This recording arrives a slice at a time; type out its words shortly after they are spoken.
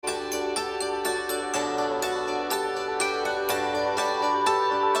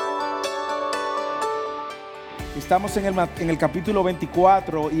Estamos en el capítulo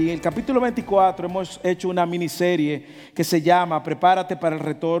 24 y en el capítulo 24 hemos hecho una miniserie que se llama Prepárate para el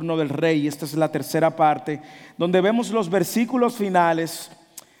retorno del Rey. Esta es la tercera parte, donde vemos los versículos finales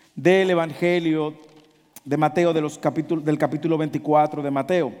del Evangelio de Mateo, del capítulo 24 de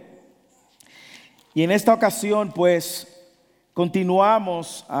Mateo. Y en esta ocasión, pues,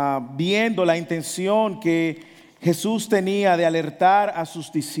 continuamos viendo la intención que Jesús tenía de alertar a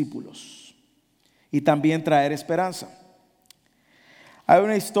sus discípulos y también traer esperanza. Hay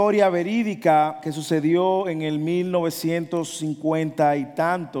una historia verídica que sucedió en el 1950 y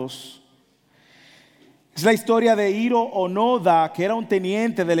tantos. Es la historia de Hiro Onoda, que era un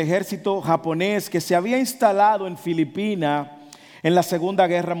teniente del ejército japonés que se había instalado en Filipinas en la Segunda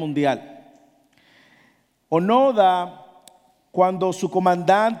Guerra Mundial. Onoda, cuando su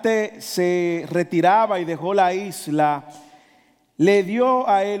comandante se retiraba y dejó la isla, le dio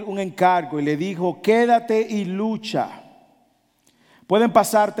a él un encargo y le dijo: quédate y lucha. Pueden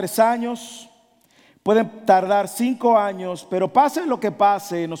pasar 3 años, pueden tardar 5 años, pero pase lo que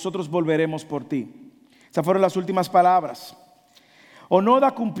pase, nosotros volveremos por ti. Esas fueron las últimas palabras. Onoda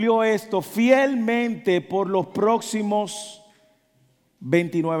cumplió esto fielmente por los próximos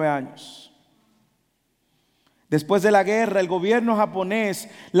 29 años. Después de la guerra, el gobierno japonés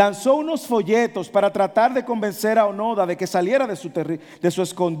lanzó unos folletos para tratar de convencer a Onoda de que saliera de su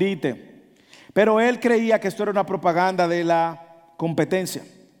escondite. Pero él creía que esto era una propaganda de la competencia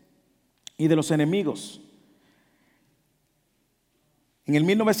y de los enemigos. En el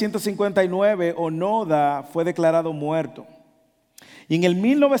 1959, Onoda fue declarado muerto. Y en el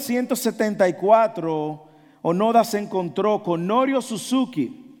 1974, Onoda se encontró con Norio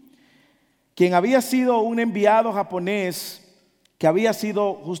Suzuki, quien había sido un enviado japonés que había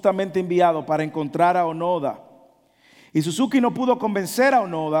sido justamente enviado para encontrar a Onoda. Y Suzuki no pudo convencer a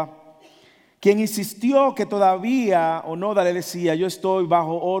Onoda, quien insistió que todavía Onoda le decía: yo estoy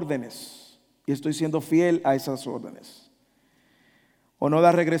bajo órdenes y estoy siendo fiel a esas órdenes.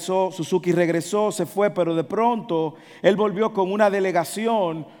 Onoda regresó, Suzuki regresó, se fue, pero de pronto él volvió con una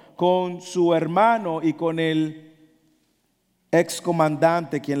delegación con su hermano y con el ex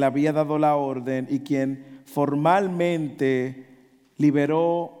comandante, quien le había dado la orden y quien formalmente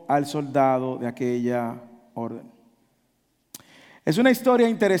liberó al soldado de aquella orden. Es una historia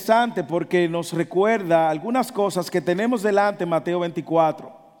interesante porque nos recuerda algunas cosas que tenemos delante en Mateo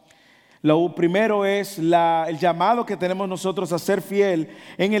 24. Lo primero es el llamado que tenemos nosotros a ser fiel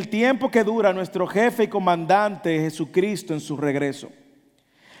en el tiempo que dura nuestro jefe y comandante Jesucristo en su regreso.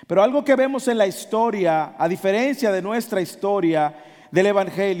 Pero algo que vemos en la historia, a diferencia de nuestra historia del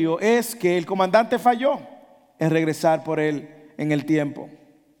Evangelio, es que el comandante falló en regresar por él en el tiempo,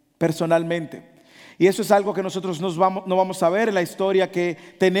 personalmente. Y eso es algo que nosotros no vamos a ver en la historia que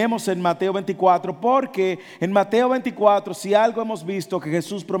tenemos en Mateo 24, porque en Mateo 24, si algo hemos visto, que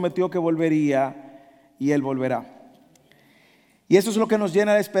Jesús prometió que volvería y Él volverá. Y eso es lo que nos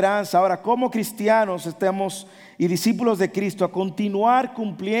llena de esperanza. Ahora, como cristianos y discípulos de Cristo, a continuar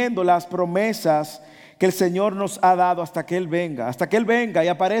cumpliendo las promesas que el Señor nos ha dado hasta que Él venga y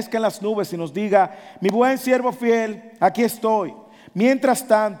aparezca en las nubes y nos diga: mi buen siervo fiel, aquí estoy. Mientras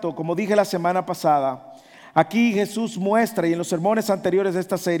tanto, como dije la semana pasada, aquí Jesús muestra, y en los sermones anteriores de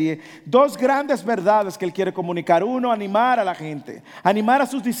esta serie, 2 grandes verdades que Él quiere comunicar. 1, animar a la gente, animar a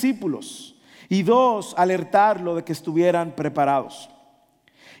sus discípulos. Y 2, alertarlo de que estuvieran preparados.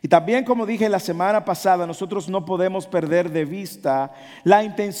 Y también, como dije la semana pasada, nosotros no podemos perder de vista la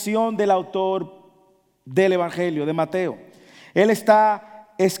intención del autor del Evangelio de Mateo. Él está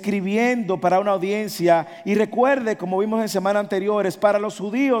escribiendo para una audiencia, y recuerde, como vimos en semanas anteriores, para los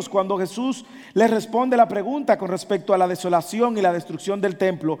judíos, cuando Jesús les responde la pregunta con respecto a la desolación y la destrucción del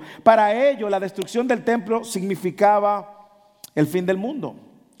templo, para ellos la destrucción del templo significaba el fin del mundo.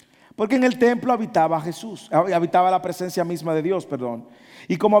 Porque en el templo habitaba la presencia misma de Dios,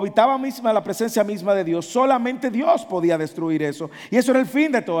 Y como habitaba la presencia misma de Dios, solamente Dios podía destruir eso. Y eso era el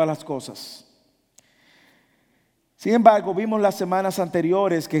fin de todas las cosas. Sin embargo, vimos las semanas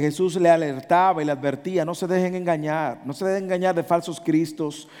anteriores que Jesús le alertaba y le advertía: no se dejen engañar, no se dejen engañar de falsos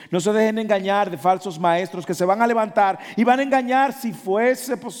cristos, no se dejen engañar de falsos maestros que se van a levantar y van a engañar, si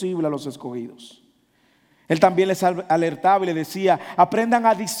fuese posible, a los escogidos. Él también les alertaba y les decía: aprendan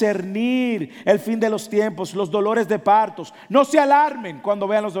a discernir el fin de los tiempos, los dolores de partos. No se alarmen cuando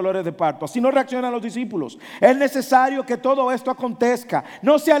vean los dolores de parto. Así no reaccionan los discípulos. Es necesario que todo esto acontezca.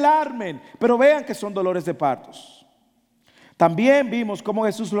 No se alarmen, pero vean que son dolores de partos. También vimos cómo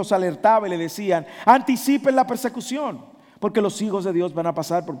Jesús los alertaba y le decían: anticipen la persecución, porque los hijos de Dios van a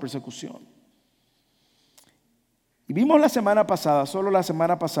pasar por persecución. Y vimos solo la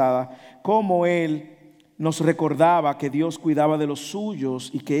semana pasada, cómo Él nos recordaba que Dios cuidaba de los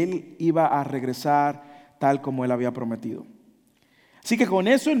suyos y que Él iba a regresar tal como Él había prometido. Así que con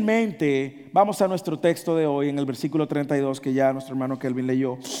eso en mente, vamos a nuestro texto de hoy en el versículo 32 que ya nuestro hermano Kelvin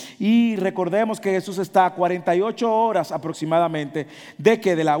leyó. Y recordemos que Jesús está a 48 horas aproximadamente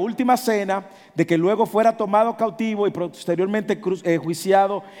de la última cena, de que luego fuera tomado cautivo y posteriormente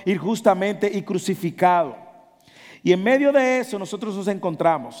juiciado injustamente y crucificado. Y en medio de eso nosotros nos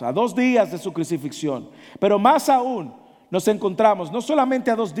encontramos a 2 días de su crucifixión, pero más aún nos encontramos no solamente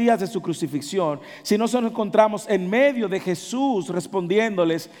a 2 días de su crucifixión, sino nos encontramos en medio de Jesús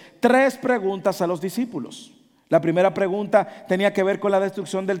respondiéndoles 3 preguntas a los discípulos. La primera pregunta tenía que ver con la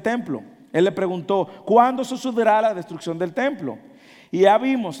destrucción del templo. Él le preguntó, ¿cuándo sucederá la destrucción del templo? Y ya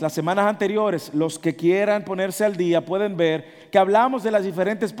vimos las semanas anteriores, los que quieran ponerse al día pueden ver que hablamos de las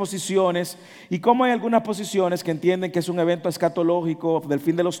diferentes posiciones y cómo hay algunas posiciones que entienden que es un evento escatológico del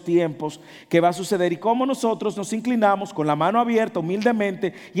fin de los tiempos que va a suceder y cómo nosotros nos inclinamos con la mano abierta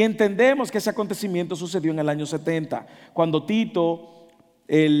humildemente y entendemos que ese acontecimiento sucedió en el año 70, cuando Tito,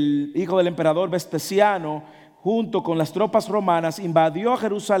 el hijo del emperador Vespasiano, junto con las tropas romanas, invadió a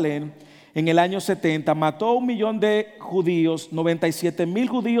Jerusalén. En el año 70 mató a 1 millón de judíos, 97,000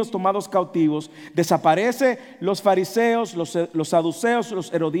 judíos tomados cautivos. Desaparece los fariseos, los saduceos,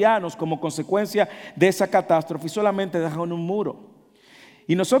 los herodianos como consecuencia de esa catástrofe y solamente dejan un muro.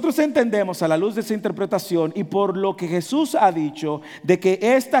 Y nosotros entendemos a la luz de esa interpretación y por lo que Jesús ha dicho de que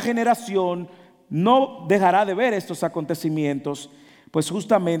esta generación no dejará de ver estos acontecimientos, pues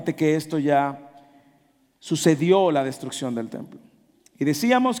justamente que esto ya sucedió, la destrucción del templo. Y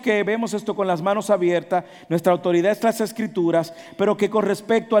decíamos que vemos esto con las manos abiertas, nuestra autoridad es las Escrituras, pero que con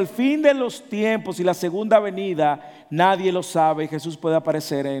respecto al fin de los tiempos y la segunda venida, nadie lo sabe y Jesús puede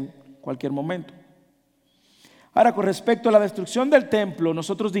aparecer en cualquier momento. Ahora, con respecto a la destrucción del templo,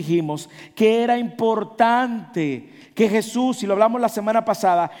 nosotros dijimos que era importante que Jesús, y lo hablamos la semana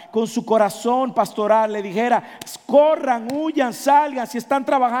pasada, con su corazón pastoral le dijera, corran, huyan, salgan, si están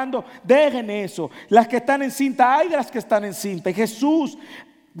trabajando, dejen eso. Las que están en cinta, hay de las que están en cinta. Y Jesús,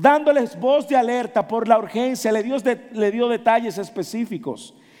 dándoles voz de alerta por la urgencia, le dio detalles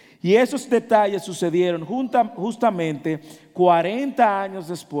específicos. Y esos detalles sucedieron justamente 40 años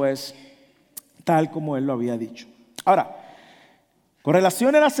después, tal como Él lo había dicho. Ahora, con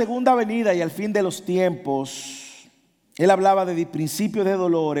relación a la segunda venida y al fin de los tiempos, Él hablaba de principios de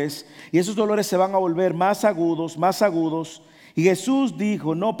dolores y esos dolores se van a volver más agudos. Y Jesús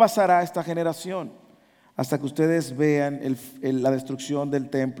dijo, no pasará esta generación hasta que ustedes vean la destrucción del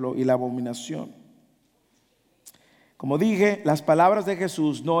templo y la abominación. Como dije, las palabras de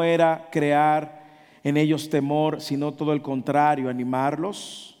Jesús no era crear en ellos temor, sino todo el contrario,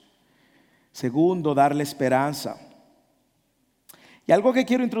 animarlos. Segundo, darle esperanza. Y algo que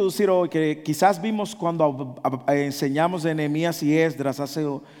quiero introducir hoy, que quizás vimos cuando enseñamos de Nehemías y Esdras hace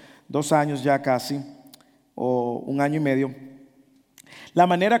 2 años ya casi, o 1 año y medio, la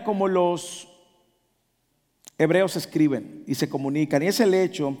manera como los hebreos escriben y se comunican. Y es el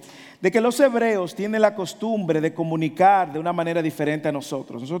hecho de que los hebreos tienen la costumbre de comunicar de una manera diferente a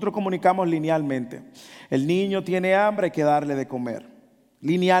nosotros. Nosotros comunicamos linealmente. El niño tiene hambre, hay que darle de comer,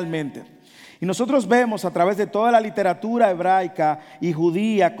 linealmente. Y nosotros vemos a través de toda la literatura hebraica y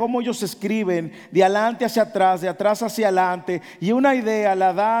judía cómo ellos escriben de adelante hacia atrás, de atrás hacia adelante, y una idea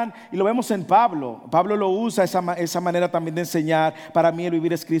la dan, y lo vemos en Pablo. Pablo lo usa esa manera también de enseñar. Para mí el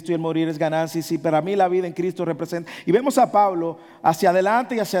vivir es Cristo y el morir es ganancia, y sí, para mí la vida en Cristo representa. Y vemos a Pablo hacia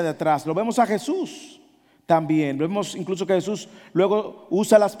adelante y hacia atrás. Lo vemos a Jesús también. Vemos incluso que Jesús luego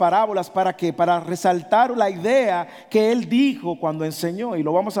usa las parábolas para resaltar la idea que Él dijo cuando enseñó, y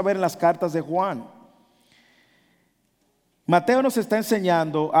lo vamos a ver en las cartas de Juan. Mateo nos está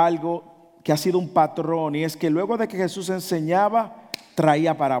enseñando algo que ha sido un patrón, y es que luego de que Jesús enseñaba,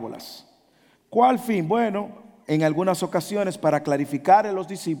 traía parábolas. ¿Cuál fin? Bueno, en algunas ocasiones para clarificar a los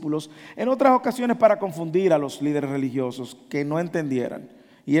discípulos, en otras ocasiones para confundir a los líderes religiosos que no entendieran.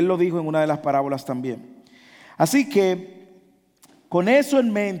 Y Él lo dijo en una de las parábolas también. Así que, con eso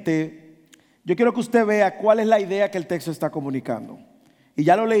en mente, yo quiero que usted vea cuál es la idea que el texto está comunicando. Y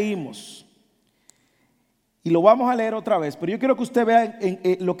ya lo leímos. Y lo vamos a leer otra vez. Pero yo quiero que usted vea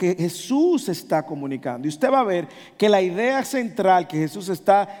lo que Jesús está comunicando. Y usted va a ver que la idea central que Jesús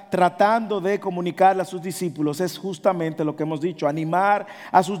está tratando de comunicarle a sus discípulos es justamente lo que hemos dicho. Animar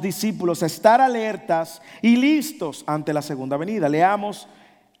a sus discípulos a estar alertas y listos ante la segunda venida. Leamos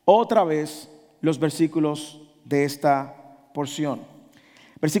otra vez los versículos de esta porción.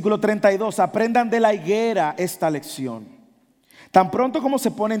 Versículo 32, aprendan de la higuera esta lección. Tan pronto como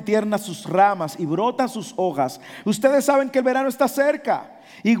se ponen tiernas sus ramas y brotan sus hojas, ustedes saben que el verano está cerca.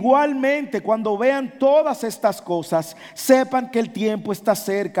 Igualmente, cuando vean todas estas cosas, sepan que el tiempo está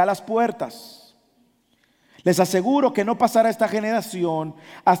cerca a las puertas. Les aseguro que no pasará esta generación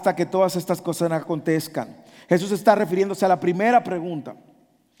hasta que todas estas cosas acontezcan. Jesús está refiriéndose a la primera pregunta.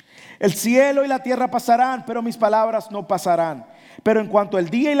 El cielo y la tierra pasarán, pero mis palabras no pasarán. Pero en cuanto al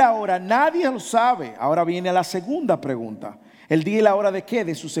día y la hora, nadie lo sabe. Ahora viene la segunda pregunta. ¿El día y la hora de qué?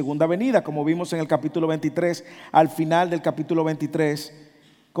 De su segunda venida, como vimos en el capítulo 23, al final del capítulo 23,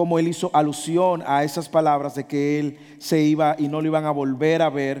 como él hizo alusión a esas palabras de que él se iba y no lo iban a volver a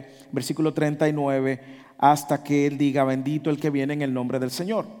ver, versículo 39, hasta que él diga, bendito el que viene en el nombre del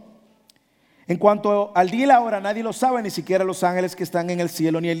Señor. En cuanto al día y la hora, nadie lo sabe, ni siquiera los ángeles que están en el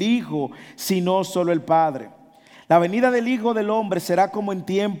cielo, ni el Hijo, sino solo el Padre. La venida del Hijo del Hombre será como en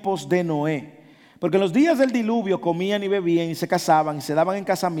tiempos de Noé. Porque en los días del diluvio comían y bebían y se casaban y se daban en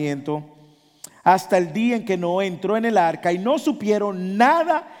casamiento hasta el día en que Noé entró en el arca y no supieron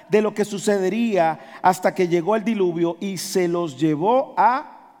nada de lo que sucedería hasta que llegó el diluvio y se los llevó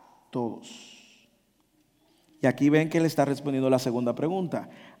a todos. Y aquí ven que él está respondiendo la segunda pregunta.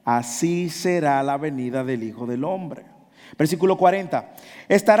 Así será la venida del Hijo del Hombre. Versículo 40.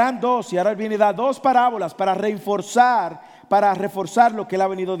 Estarán dos, y ahora viene a dar dos parábolas para reforzar lo que él ha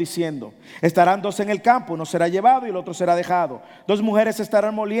venido diciendo. Estarán dos en el campo, uno será llevado y el otro será dejado. Dos mujeres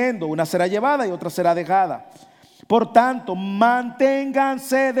estarán moliendo, una será llevada y otra será dejada. Por tanto,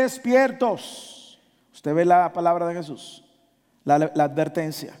 manténganse despiertos. Usted ve la palabra de Jesús, la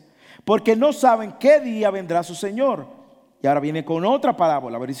advertencia. Porque no saben qué día vendrá su Señor. Y ahora viene con otra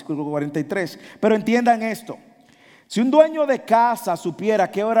parábola, versículo 43. Pero entiendan esto. Si un dueño de casa supiera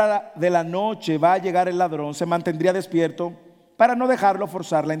a qué hora de la noche va a llegar el ladrón, se mantendría despierto para no dejarlo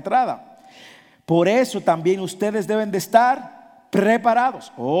forzar la entrada. Por eso también ustedes deben de estar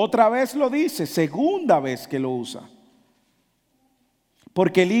preparados. Otra vez lo dice, segunda vez que lo usa.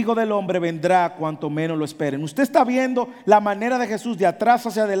 Porque el Hijo del Hombre vendrá cuanto menos lo esperen. Usted está viendo la manera de Jesús de atrás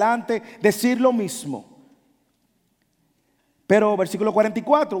hacia adelante decir lo mismo. Pero versículo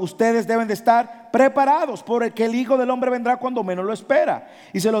 44, ustedes deben de estar preparados porque el Hijo del Hombre vendrá cuando menos lo espera.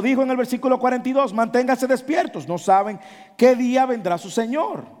 Y se lo dijo en el versículo 42, manténganse despiertos, no saben qué día vendrá su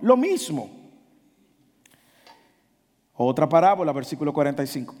Señor. Lo mismo. Otra parábola, versículo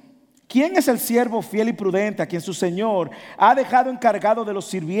 45. ¿Quién es el siervo fiel y prudente a quien su Señor ha dejado encargado de los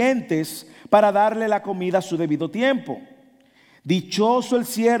sirvientes para darle la comida a su debido tiempo? Dichoso el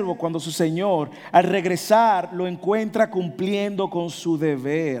siervo cuando su Señor al regresar lo encuentra cumpliendo con su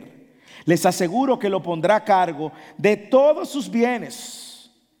deber. Les aseguro que lo pondrá a cargo de todos sus bienes.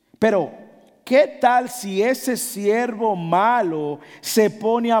 Pero, ¿qué tal si ese siervo malo se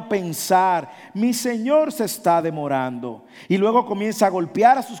pone a pensar, mi Señor se está demorando? Y luego comienza a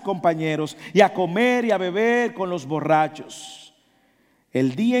golpear a sus compañeros y a comer y a beber con los borrachos.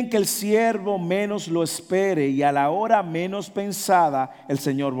 El día en que el siervo menos lo espere y a la hora menos pensada, el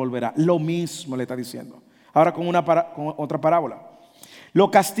Señor volverá. Lo mismo le está diciendo. Ahora con otra parábola. Lo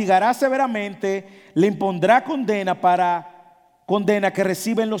castigará severamente, le impondrá condena que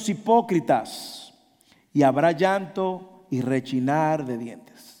reciben los hipócritas. Y habrá llanto y rechinar de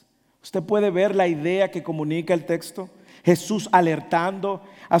dientes. Usted puede ver la idea que comunica el texto. Jesús alertando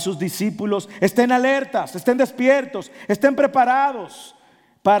a sus discípulos. Estén alertas, estén despiertos, estén preparados.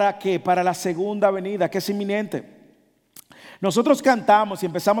 ¿Para qué? Para la segunda venida, que es inminente. Nosotros cantamos y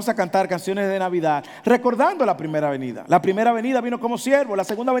empezamos a cantar canciones de Navidad recordando la primera venida. La primera venida vino como siervo, la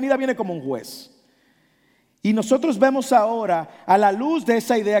segunda venida viene como un juez. Y nosotros vemos ahora, a la luz de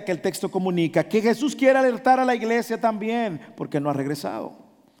esa idea que el texto comunica, que Jesús quiere alertar a la iglesia también, porque no ha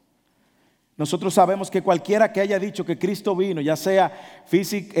regresado. Nosotros sabemos que cualquiera que haya dicho que Cristo vino, ya sea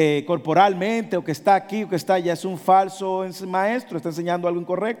corporalmente o que está aquí o que está allá, es un falso maestro, está enseñando algo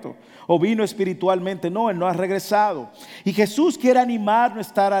incorrecto. O vino espiritualmente, no, Él no ha regresado. Y Jesús quiere animarnos a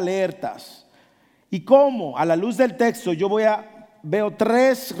estar alertas. ¿Y cómo? A la luz del texto veo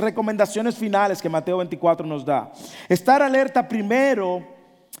tres recomendaciones finales que Mateo 24 nos da. Estar alerta primero,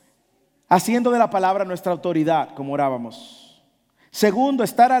 haciendo de la palabra nuestra autoridad, como orábamos. Segundo,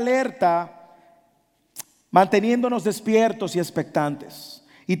 estar alerta manteniéndonos despiertos y expectantes.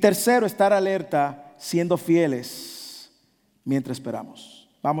 Y tercero, estar alerta siendo fieles mientras esperamos.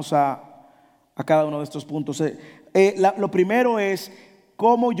 Vamos a cada uno de estos puntos. Lo primero es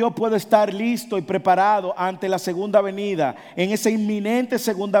cómo yo puedo estar listo y preparado ante la segunda venida, en esa inminente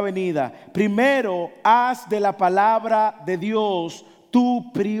segunda venida. Primero, haz de la palabra de Dios tu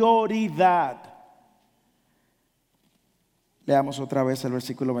prioridad. Leamos otra vez el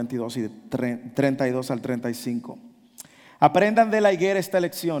versículo 22 y 32 al 35. Aprendan de la higuera esta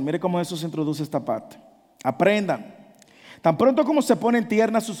lección. Mire cómo Jesús introduce esta parte. Aprendan. Tan pronto como se ponen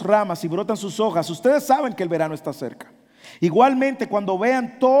tiernas sus ramas y brotan sus hojas, ustedes saben que el verano está cerca. Igualmente, cuando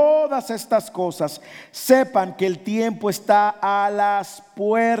vean todas estas cosas, sepan que el tiempo está a las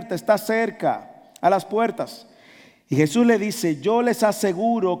puertas, está cerca, a las puertas. Y Jesús le dice, yo les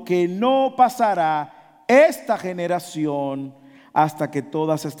aseguro que no pasará esta generación hasta que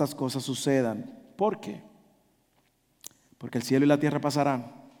todas estas cosas sucedan. ¿Por qué? Porque el cielo y la tierra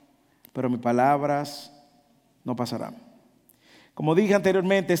pasarán, pero mis palabras no pasarán. Como dije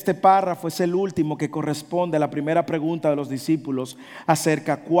anteriormente, este párrafo es el último que corresponde a la primera pregunta de los discípulos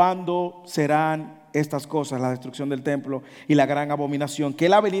acerca de cuándo serán estas cosas, la destrucción del templo y la gran abominación, que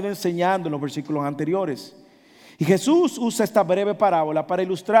él ha venido enseñando en los versículos anteriores. Y Jesús usa esta breve parábola para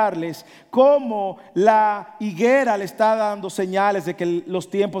ilustrarles cómo la higuera le está dando señales de que los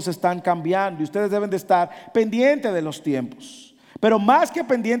tiempos están cambiando y ustedes deben de estar pendientes de los tiempos. Pero más que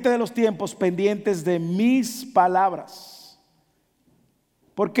pendientes de los tiempos, pendientes de mis palabras.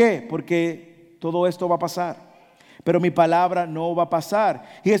 ¿Por qué? Porque todo esto va a pasar, pero mi palabra no va a pasar.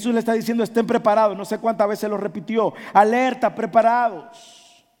 Y Jesús le está diciendo, estén preparados. No sé cuántas veces lo repitió. Alerta, preparados.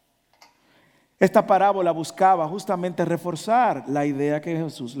 Esta parábola buscaba justamente reforzar la idea que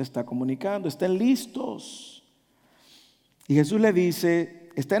Jesús le está comunicando. Estén listos. Y Jesús le dice,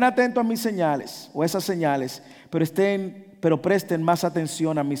 estén atentos a mis señales o esas señales, pero presten más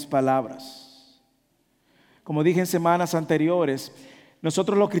atención a mis palabras. Como dije en semanas anteriores,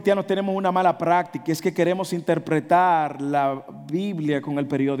 nosotros los cristianos tenemos una mala práctica, es que queremos interpretar la Biblia con el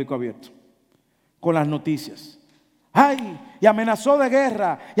periódico abierto, con las noticias. ¡Ay! Y amenazó de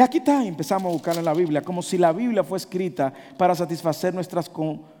guerra. Y aquí está, empezamos a buscar en la Biblia, como si la Biblia fue escrita para satisfacer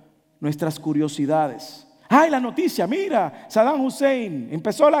nuestras curiosidades. ¡Ay, la noticia! Mira, Saddam Hussein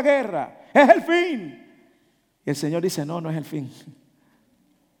empezó la guerra. ¡Es el fin! Y el Señor dice, no, no es el fin.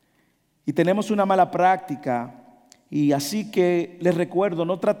 Y tenemos una mala práctica. Y así que les recuerdo,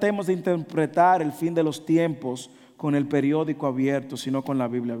 no tratemos de interpretar el fin de los tiempos con el periódico abierto, sino con la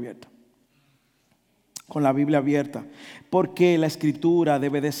Biblia abierta. Con la Biblia abierta, porque la Escritura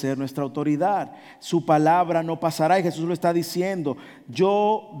debe de ser nuestra autoridad. Su palabra no pasará y Jesús lo está diciendo.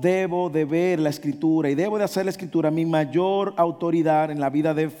 Yo debo de ver la Escritura y debo de hacer la Escritura mi mayor autoridad en la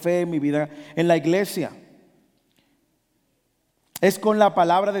vida de fe, mi vida en la iglesia. Es con la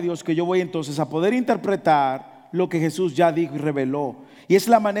palabra de Dios que yo voy entonces a poder interpretar lo que Jesús ya dijo y reveló. Y es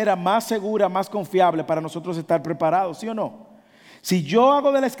la manera más segura, más confiable para nosotros estar preparados, ¿sí o no? Si yo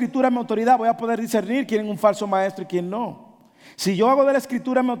hago de la Escritura mi autoridad, voy a poder discernir quién es un falso maestro y quién no. Si yo hago de la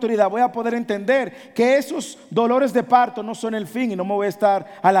Escritura mi autoridad, voy a poder entender que esos dolores de parto no son el fin y no me voy a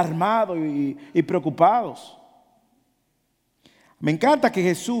estar alarmado y preocupados. Me encanta que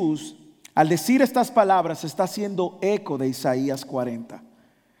Jesús, al decir estas palabras, está haciendo eco de Isaías 40.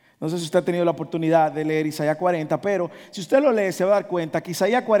 No sé si usted ha tenido la oportunidad de leer Isaías 40, pero si usted lo lee se va a dar cuenta que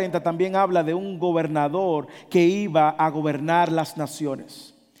Isaías 40 también habla de un gobernador que iba a gobernar las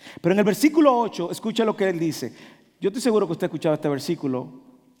naciones. Pero en el versículo 8, escucha lo que él dice. Yo estoy seguro que usted ha escuchado este versículo,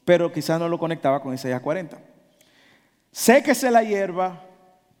 pero quizás no lo conectaba con Isaías 40. Séquese la hierba,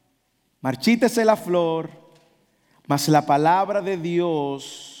 marchítese la flor, mas la palabra de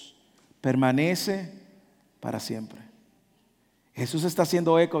Dios permanece para siempre. Jesús está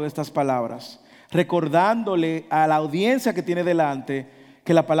haciendo eco de estas palabras, recordándole a la audiencia que tiene delante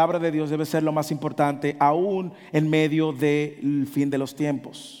que la palabra de Dios debe ser lo más importante, aún en medio del fin de los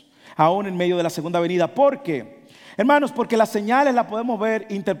tiempos, aún en medio de la segunda venida. ¿Por qué? Hermanos, porque las señales las podemos ver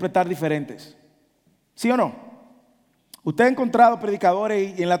e interpretar diferentes. ¿Sí o no? Usted ha encontrado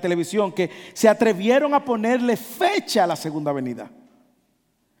predicadores en la televisión que se atrevieron a ponerle fecha a la segunda venida.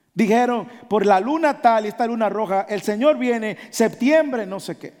 Dijeron, por la luna tal y esta luna roja, el Señor viene septiembre, no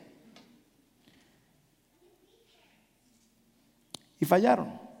sé qué. Y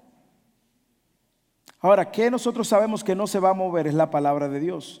fallaron. Ahora, ¿qué nosotros sabemos que no se va a mover? Es la palabra de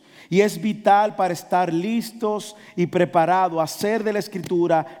Dios. Y es vital para estar listos y preparados a hacer de la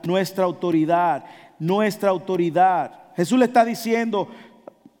Escritura nuestra autoridad. Nuestra autoridad. Jesús le está diciendo,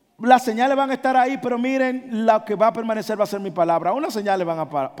 las señales van a estar ahí, pero miren, lo que va a permanecer va a ser mi palabra. Aún las señales van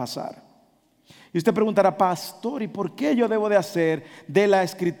a pasar. Y usted preguntará, pastor, ¿y por qué yo debo de hacer de la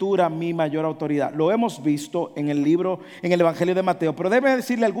Escritura mi mayor autoridad? Lo hemos visto en el libro, en el Evangelio de Mateo, pero debe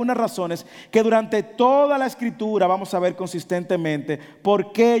decirle algunas razones que durante toda la Escritura vamos a ver consistentemente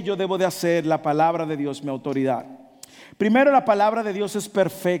por qué yo debo de hacer la palabra de Dios mi autoridad. Primero, la palabra de Dios es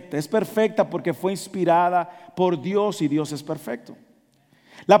perfecta porque fue inspirada por Dios y Dios es perfecto.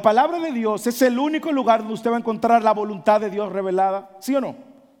 La palabra de Dios es el único lugar donde usted va a encontrar la voluntad de Dios revelada, ¿sí o no?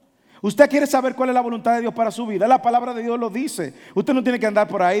 Usted quiere saber cuál es la voluntad de Dios para su vida. La palabra de Dios lo dice. Usted no tiene que andar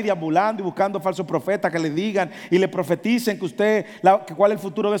por ahí deambulando y buscando falsos profetas que le digan y le profeticen que cuál es el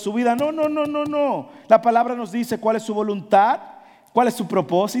futuro de su vida. No, no, no, no, no. La palabra nos dice cuál es su voluntad, cuál es su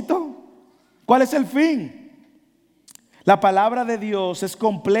propósito, cuál es el fin. La palabra de Dios es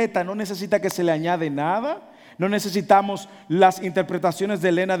completa, no necesita que se le añade nada. No necesitamos las interpretaciones de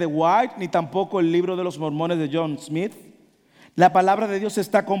Elena de White, ni tampoco el libro de los mormones de John Smith. La palabra de Dios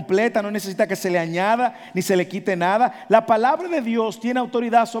está completa, no necesita que se le añada ni se le quite nada. La palabra de Dios tiene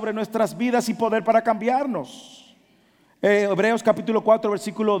autoridad sobre nuestras vidas y poder para cambiarnos. Hebreos capítulo 4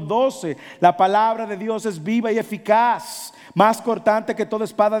 versículo 12. La palabra de Dios es viva y eficaz, más cortante que toda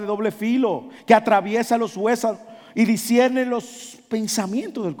espada de doble filo, que atraviesa los huesos y discierne los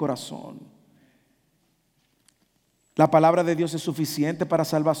pensamientos del corazón. La palabra de Dios es suficiente para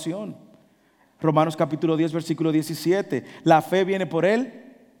salvación. Romanos capítulo 10 versículo 17. La fe viene por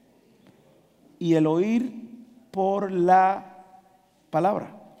él y el oír por la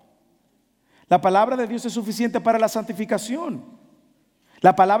palabra. La palabra de Dios es suficiente para la santificación.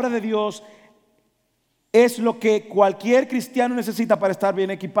 La palabra de Dios es lo que cualquier cristiano necesita para estar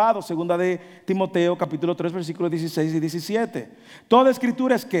bien equipado. Segunda de Timoteo capítulo 3 versículos 16 y 17. Toda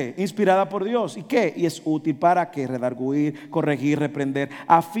escritura es ¿qué? Inspirada por Dios. ¿Y qué? Y es útil para ¿qué? Redarguir, corregir, reprender,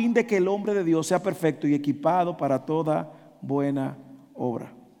 a fin de que el hombre de Dios sea perfecto y equipado para toda buena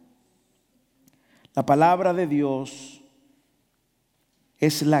obra. La palabra de Dios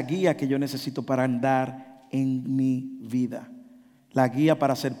es la guía que yo necesito para andar en mi vida. La guía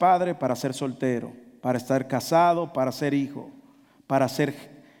para ser padre, para ser soltero, para estar casado, para ser hijo, para ser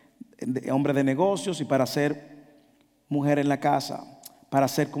hombre de negocios y para ser mujer en la casa, para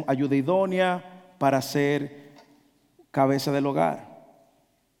ser ayuda idónea, para ser cabeza del hogar.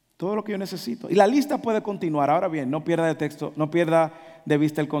 Todo lo que yo necesito. Y la lista puede continuar. Ahora bien, no pierda de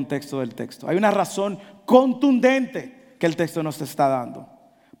vista el contexto del texto. Hay una razón contundente que el texto nos está dando.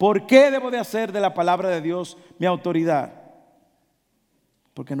 ¿Por qué debo de hacer de la palabra de Dios mi autoridad?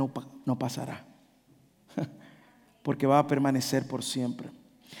 Porque no pasará. Porque va a permanecer por siempre.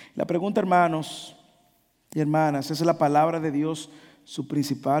 La pregunta, hermanos y hermanas, ¿es la palabra de Dios su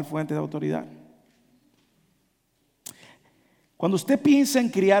principal fuente de autoridad? Cuando usted piensa en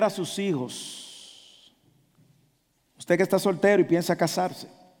criar a sus hijos, usted que está soltero y piensa casarse,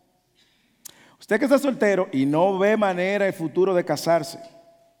 usted que está soltero y no ve manera y futuro de casarse,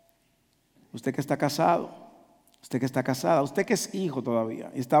 usted que está casado, usted que está casada, usted que es hijo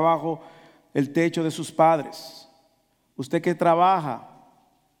todavía y está bajo el techo de sus padres, usted que trabaja,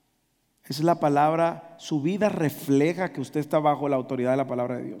 es la palabra, su vida refleja que usted está bajo la autoridad de la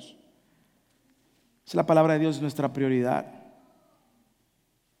palabra de Dios. Es la palabra de Dios, es nuestra prioridad.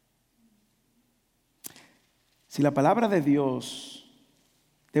 Si la palabra de Dios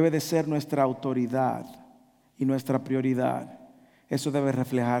debe de ser nuestra autoridad y nuestra prioridad, eso debe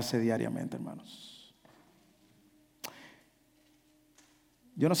reflejarse diariamente, hermanos.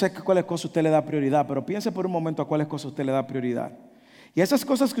 Yo no sé a cuáles cosas usted le da prioridad, pero piense por un momento a cuáles cosas usted le da prioridad. Y esas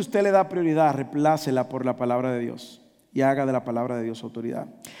cosas que usted le da prioridad, replácela por la palabra de Dios y haga de la palabra de Dios autoridad.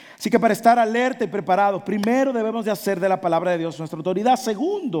 Así que para estar alerta y preparado, primero debemos de hacer de la palabra de Dios nuestra autoridad.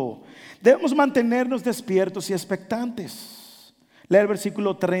 Segundo, debemos mantenernos despiertos y expectantes. Lea el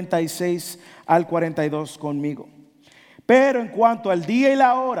versículo 36 al 42 conmigo. Pero en cuanto al día y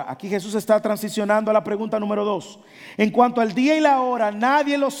la hora, aquí Jesús está transicionando a la pregunta número 2. En cuanto al día y la hora,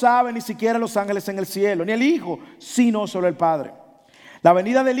 nadie lo sabe, ni siquiera los ángeles en el cielo, ni el Hijo, sino solo el Padre. La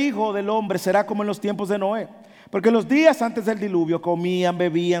venida del Hijo del Hombre será como en los tiempos de Noé. Porque los días antes del diluvio comían,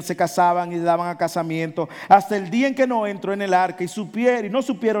 bebían, se casaban y daban a casamiento, hasta el día en que Noé entró en el arca y no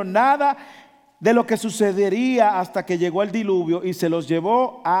supieron nada de lo que sucedería hasta que llegó el diluvio y se los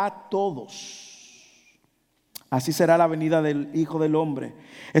llevó a todos. Así será la venida del Hijo del Hombre.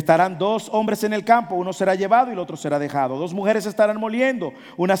 Estarán dos hombres en el campo, uno será llevado y el otro será dejado. Dos mujeres estarán moliendo,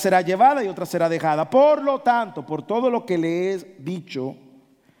 una será llevada y otra será dejada. Por lo tanto, por todo lo que le he dicho,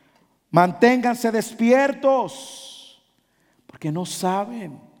 manténganse despiertos, porque no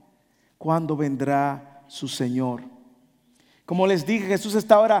saben cuándo vendrá su Señor. Como les dije, Jesús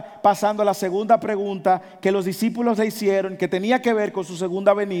está ahora pasando a la segunda pregunta que los discípulos le hicieron, que tenía que ver con su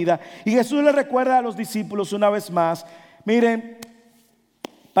segunda venida. Y Jesús le recuerda a los discípulos una vez más, miren,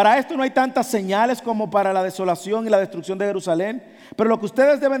 para esto no hay tantas señales como para la desolación y la destrucción de Jerusalén, pero lo que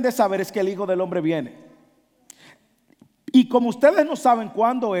ustedes deben de saber es que el Hijo del Hombre viene. Y como ustedes no saben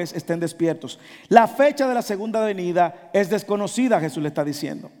cuándo es, estén despiertos. La fecha de la segunda venida es desconocida, Jesús le está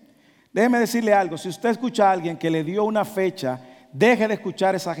diciendo. Déjeme decirle algo, si usted escucha a alguien que le dio una fecha, deje de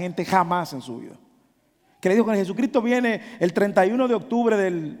escuchar a esa gente jamás en su vida. que le dijo que Jesucristo viene el 31 de octubre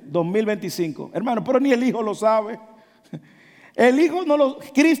del 2025. Hermano, pero ni el Hijo lo sabe. El Hijo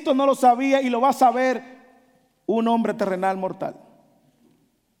Cristo no lo sabía y lo va a saber un hombre terrenal mortal.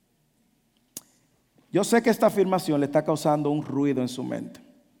 Yo sé que esta afirmación le está causando un ruido en su mente.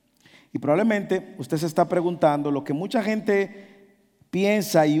 Y probablemente usted se está preguntando lo que mucha gente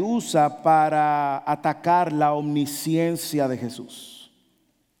piensa y usa para atacar la omnisciencia de Jesús.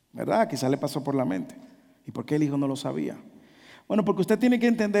 ¿Verdad? Quizá le pasó por la mente. ¿Y por qué el Hijo no lo sabía? Bueno, porque usted tiene que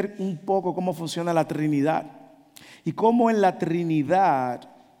entender un poco cómo funciona la Trinidad. Y cómo en la Trinidad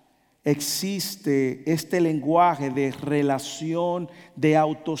existe este lenguaje de relación, de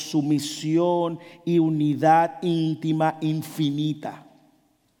autosumisión y unidad íntima infinita.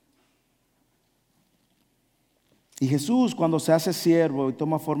 Y Jesús, cuando se hace siervo y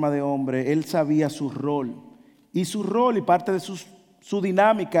toma forma de hombre, Él sabía su rol. Y su rol y parte de su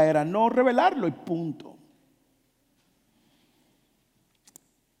dinámica era no revelarlo y punto.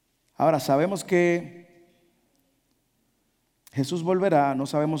 Ahora, sabemos que Jesús volverá, no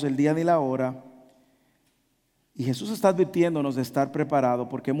sabemos el día ni la hora. Y Jesús está advirtiéndonos de estar preparado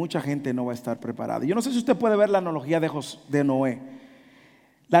porque mucha gente no va a estar preparada. Yo no sé si usted puede ver la analogía de Noé.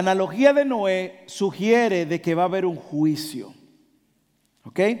 La analogía de Noé sugiere de que va a haber un juicio.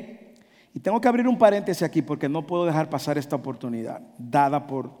 ¿Ok? Y tengo que abrir un paréntesis aquí porque no puedo dejar pasar esta oportunidad dada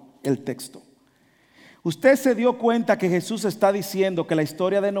por el texto. Usted se dio cuenta que Jesús está diciendo que la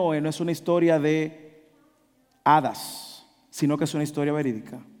historia de Noé no es una historia de hadas, sino que es una historia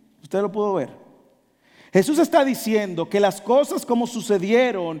verídica. ¿Usted lo pudo ver? Jesús está diciendo que las cosas como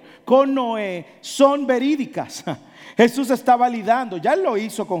sucedieron con Noé son verídicas. Jesús está validando, ya lo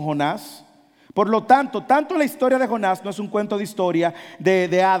hizo con Jonás. Por lo tanto la historia de Jonás no es un cuento de historia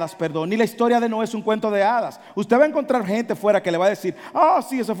de hadas, ni la historia de Noé es un cuento de hadas. Usted va a encontrar gente fuera que le va a decir,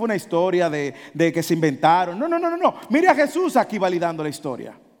 sí, eso fue una historia de que se inventaron. No. Mire a Jesús aquí validando la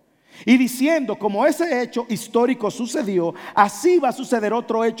historia. Y diciendo, como ese hecho histórico sucedió, así va a suceder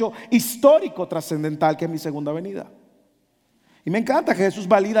otro hecho histórico trascendental que es mi segunda venida. Y me encanta que Jesús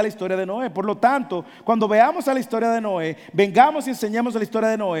valida la historia de Noé. Por lo tanto, cuando veamos a la historia de Noé, vengamos y enseñemos la historia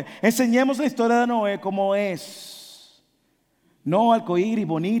de Noé. Enseñemos la historia de Noé como es. No arcoíris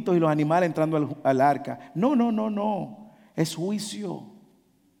bonitos y los animales entrando al arca. No. Es juicio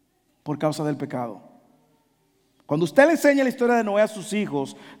por causa del pecado. Cuando usted le enseña la historia de Noé a sus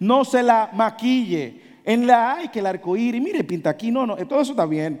hijos, no se la maquille. Que el arcoíris, mire, pinta aquí, no, todo eso está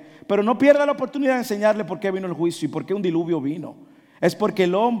bien. Pero no pierda la oportunidad de enseñarle por qué vino el juicio y por qué un diluvio vino. Es porque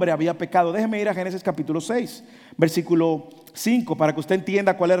el hombre había pecado. Déjeme ir a Génesis capítulo 6, versículo 5, para que usted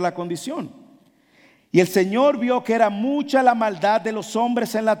entienda cuál era la condición. Y el Señor vio que era mucha la maldad de los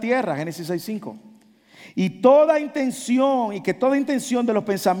hombres en la tierra, Génesis 6:5. Y que toda intención de los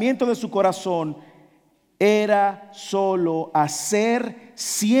pensamientos de su corazón era solo hacer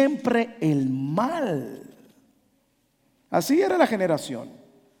siempre el mal. Así era la generación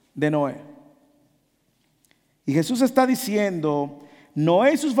de Noé. Y Jesús está diciendo,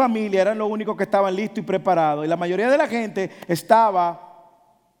 Noé y sus familias eran los únicos que estaban listos y preparados. Y la mayoría de la gente estaba,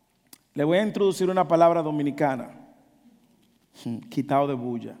 le voy a introducir una palabra dominicana, quitado de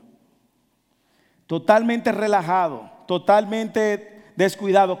bulla. Totalmente relajado, totalmente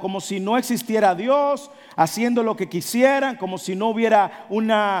descuidado, como si no existiera Dios, haciendo lo que quisieran, como si no hubiera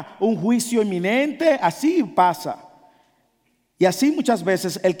un juicio inminente. Así pasa. Y así muchas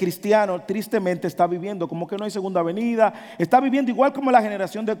veces el cristiano tristemente está viviendo como que no hay segunda venida. Está viviendo igual como la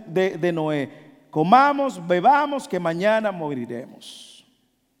generación de Noé. Comamos, bebamos, que mañana moriremos.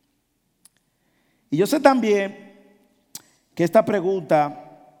 Y yo sé también que esta pregunta,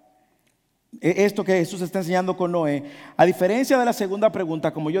 esto que Jesús está enseñando con Noé, a diferencia de la segunda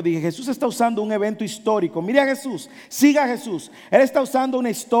pregunta, como yo dije, Jesús está usando un evento histórico. Mire a Jesús, siga a Jesús. Él está usando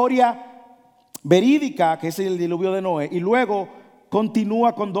una historia verídica, que es el diluvio de Noé, y luego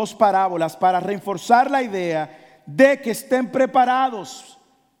continúa con dos parábolas para reforzar la idea de que estén preparados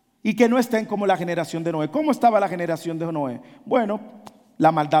y que no estén como la generación de Noé. ¿Cómo estaba la generación de Noé? Bueno,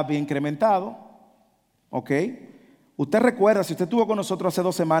 la maldad había incrementado. ¿Ok? Usted recuerda, si usted estuvo con nosotros hace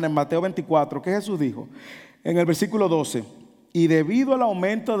 2 semanas en Mateo 24, ¿qué Jesús dijo? En el versículo 12, y debido al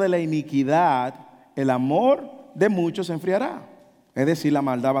aumento de la iniquidad, el amor de muchos se enfriará. Es decir, la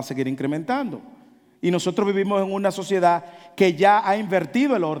maldad va a seguir incrementando. Y nosotros vivimos en una sociedad que ya ha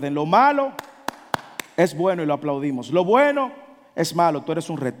invertido el orden. Lo malo es bueno y lo aplaudimos. Lo bueno es malo. Tú eres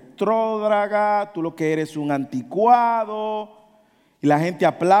un retrógrada, tú lo que eres un anticuado. Y la gente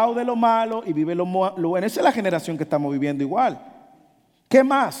aplaude lo malo y vive lo bueno. Esa es la generación que estamos viviendo igual. ¿Qué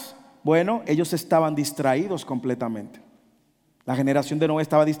más? Bueno, ellos estaban distraídos completamente. La generación de Noé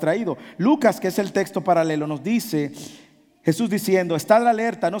estaba distraído. Lucas, que es el texto paralelo, nos dice, Jesús diciendo, estad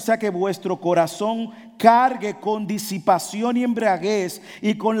alerta, no sea que vuestro corazón cargue con disipación y embriaguez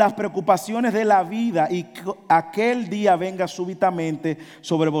y con las preocupaciones de la vida, y aquel día venga súbitamente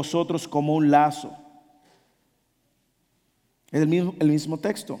sobre vosotros como un lazo. Es el mismo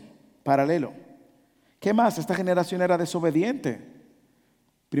texto paralelo. ¿Qué más? Esta generación era desobediente.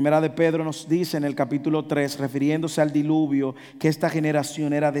 Primera de Pedro nos dice en el capítulo 3, refiriéndose al diluvio, que esta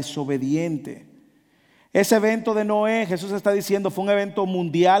generación era desobediente. Ese evento de Noé, Jesús está diciendo, fue un evento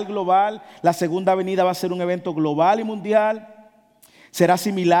mundial, global. La segunda venida va a ser un evento global y mundial. Será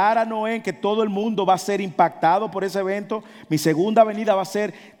similar a Noé, en que todo el mundo va a ser impactado por ese evento. Mi segunda venida va a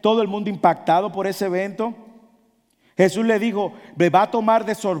ser todo el mundo impactado por ese evento. Jesús le dijo, me va a tomar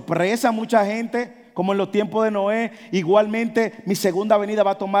de sorpresa a mucha gente, como en los tiempos de Noé. Igualmente mi segunda venida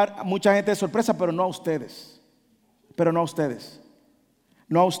va a tomar a mucha gente de sorpresa, pero no a ustedes. Pero no a ustedes.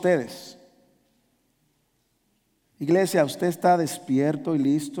 No a ustedes. Iglesia, ¿usted está despierto y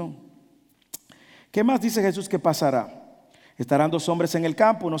listo? ¿Qué más dice Jesús que pasará? Estarán dos hombres en el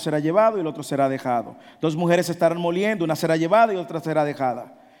campo, uno será llevado y el otro será dejado. Dos mujeres estarán moliendo, una será llevada y otra será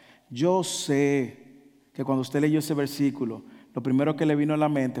dejada. Yo sé que cuando usted leyó ese versículo, lo primero que le vino a la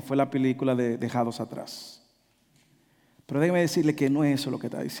mente fue la película de Dejados Atrás. Pero déjeme decirle que no es eso lo que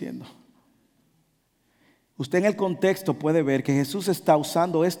está diciendo. Usted en el contexto puede ver que Jesús está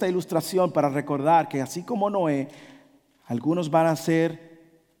usando esta ilustración para recordar que así como Noé, algunos van a ser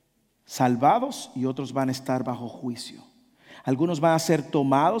salvados y otros van a estar bajo juicio. Algunos van a ser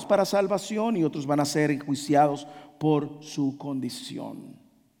tomados para salvación y otros van a ser enjuiciados por su condición.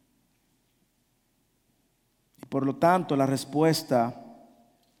 Por lo tanto, la respuesta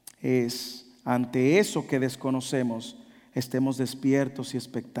es, ante eso que desconocemos, estemos despiertos y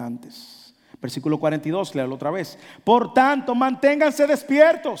expectantes. Versículo 42, léalo otra vez. Por tanto, manténganse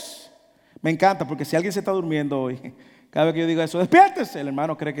despiertos. Me encanta, porque si alguien se está durmiendo hoy, cada vez que yo digo eso, despiértese, el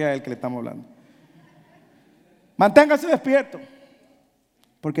hermano cree que es a él que le estamos hablando. Manténganse despiertos,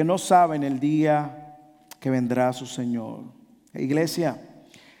 porque no saben el día que vendrá su Señor. Iglesia,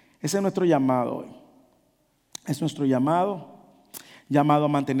 ese es nuestro llamado hoy. Es nuestro llamado a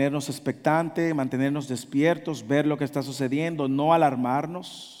mantenernos expectantes, mantenernos despiertos, ver lo que está sucediendo, no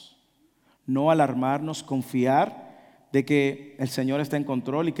alarmarnos, confiar de que el Señor está en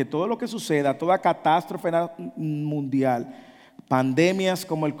control y que todo lo que suceda, toda catástrofe mundial, pandemias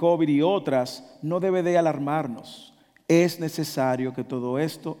como el COVID y otras, no debe de alarmarnos. Es necesario que todo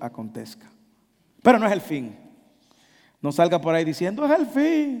esto acontezca. Pero no es el fin. No salga por ahí diciendo, es el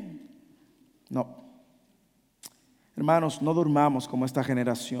fin. No. Hermanos, no durmamos como esta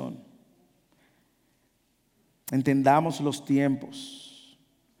generación. Entendamos los tiempos.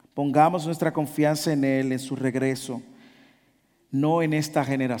 Pongamos nuestra confianza en Él, en su regreso. No en esta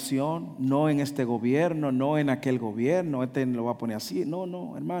generación, no en este gobierno, no en aquel gobierno. Este lo va a poner así.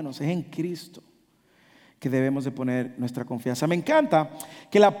 No, hermanos, es en Cristo que debemos de poner nuestra confianza. Me encanta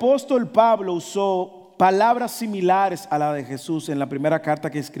que el apóstol Pablo usó palabras similares a la de Jesús en la primera carta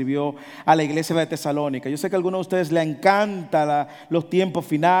que escribió a la iglesia de Tesalónica. Yo sé que a algunos de ustedes les encanta los tiempos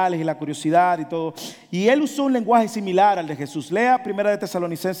finales y la curiosidad y todo. Y él usó un lenguaje similar al de Jesús. Lea primera de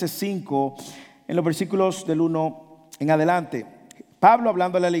Tesalonicenses 5, en los versículos del 1 en adelante. Pablo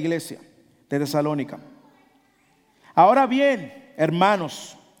hablándole a la iglesia de Tesalónica. Ahora bien,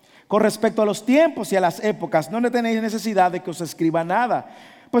 hermanos, con respecto a los tiempos y a las épocas, no tenéis necesidad de que os escriba nada.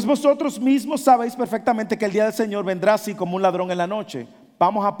 Pues vosotros mismos sabéis perfectamente que el día del Señor vendrá así como un ladrón en la noche.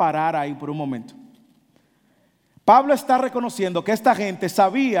 Vamos a parar ahí por un momento. Pablo está reconociendo que esta gente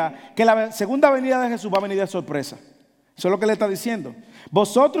sabía que la segunda venida de Jesús va a venir de sorpresa. Eso es lo que le está diciendo.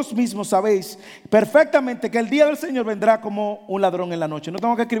 Vosotros mismos sabéis perfectamente que el día del Señor vendrá como un ladrón en la noche. No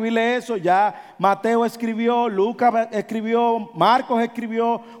tengo que escribirle eso, ya Mateo escribió, Lucas escribió, Marcos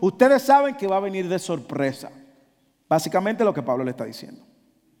escribió. Ustedes saben que va a venir de sorpresa. Básicamente lo que Pablo le está diciendo.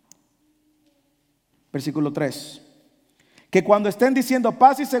 Versículo 3. Que cuando estén diciendo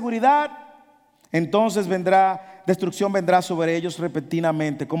paz y seguridad, entonces destrucción vendrá sobre ellos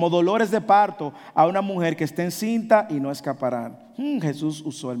repentinamente, como dolores de parto a una mujer que esté encinta, y no escaparán. Jesús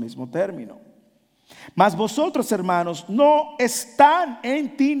usó el mismo término. Mas vosotros, hermanos, no están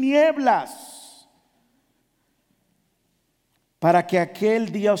en tinieblas, para que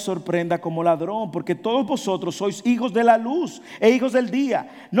aquel día os sorprenda como ladrón, porque todos vosotros sois hijos de la luz e hijos del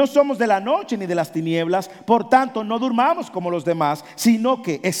día. No somos de la noche ni de las tinieblas, por tanto no durmamos como los demás, sino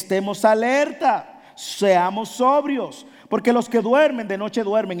que estemos alerta, seamos sobrios, porque los que duermen de noche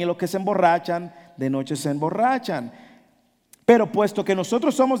duermen y los que se emborrachan de noche se emborrachan. Pero puesto que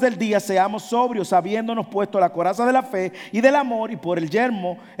nosotros somos del día, seamos sobrios, habiéndonos puesto la coraza de la fe y del amor, y por el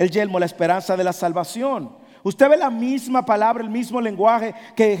yelmo la esperanza de la salvación. Usted ve la misma palabra, el mismo lenguaje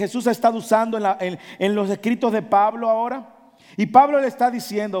que Jesús ha estado usando en los escritos de Pablo ahora. Y Pablo le está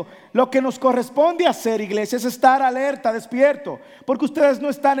diciendo, lo que nos corresponde hacer, iglesia, es estar alerta, despierto, porque ustedes no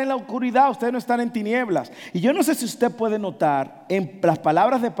están en la oscuridad, ustedes no están en tinieblas. Y yo no sé si usted puede notar en las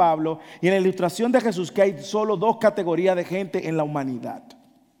palabras de Pablo y en la ilustración de Jesús que hay solo dos categorías de gente en la humanidad.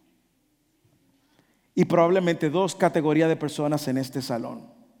 Y probablemente dos categorías de personas en este salón: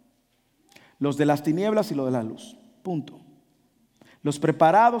 los de las tinieblas y los de la luz. Punto. Los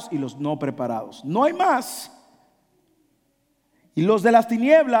preparados y los no preparados. No hay más. Y los de las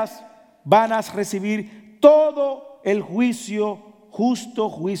tinieblas van a recibir todo el juicio, justo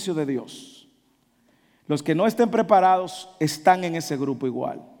juicio de Dios. Los que no estén preparados están en ese grupo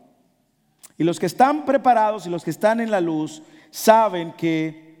igual. Y los que están preparados y los que están en la luz saben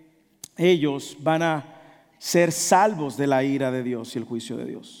que ellos van a ser salvos de la ira de Dios y el juicio de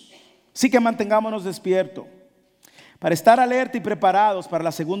Dios. Así que mantengámonos despiertos para estar alerta y preparados para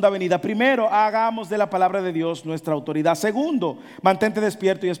la segunda venida. Primero, hagamos de la palabra de Dios nuestra autoridad. Segundo, mantente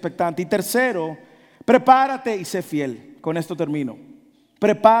despierto y expectante. Y tercero, prepárate y sé fiel. Con esto termino.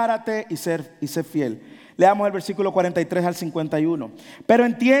 Prepárate y sé fiel. Leamos el versículo 43 al 51. Pero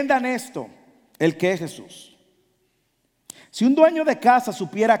entiendan esto, el que es Jesús. Si un dueño de casa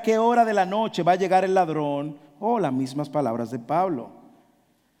supiera a qué hora de la noche va a llegar el ladrón, las mismas palabras de Pablo,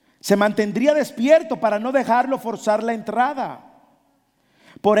 se mantendría despierto para no dejarlo forzar la entrada.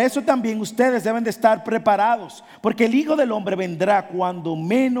 Por eso también ustedes deben de estar preparados, porque el Hijo del Hombre vendrá cuando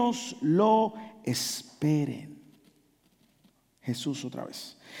menos lo esperen. Jesús otra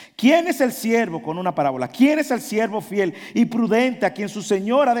vez. ¿Quién es el siervo? Con una parábola. ¿Quién es el siervo fiel y prudente a quien su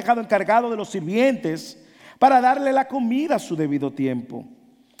Señor ha dejado encargado de los sirvientes para darle la comida a su debido tiempo?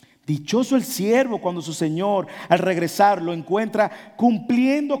 Dichoso el siervo cuando su Señor al regresar lo encuentra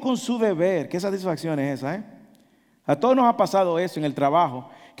cumpliendo con su deber. ¿Qué satisfacción es esa? A todos nos ha pasado eso en el trabajo,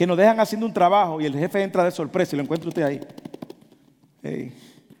 que nos dejan haciendo un trabajo y el jefe entra de sorpresa y lo encuentra usted ahí.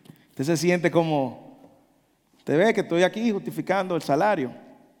 Usted se siente como, usted ve que estoy aquí justificando el salario.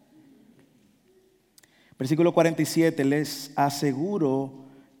 Versículo 47, les aseguro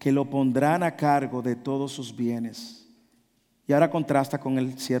que lo pondrán a cargo de todos sus bienes. Y ahora contrasta con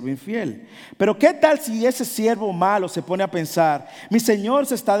el siervo infiel. Pero ¿qué tal si ese siervo malo se pone a pensar, mi señor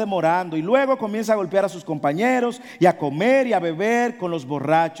se está demorando, y luego comienza a golpear a sus compañeros y a comer y a beber con los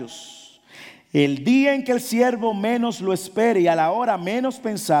borrachos? El día en que el siervo menos lo espere y a la hora menos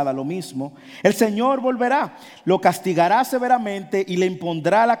pensada, lo mismo, el Señor volverá, lo castigará severamente y le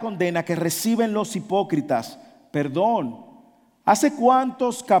impondrá la condena que reciben los hipócritas. Perdón, ¿hace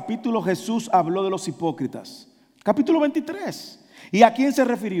cuántos capítulos Jesús habló de los hipócritas? Capítulo 23. ¿Y a quién se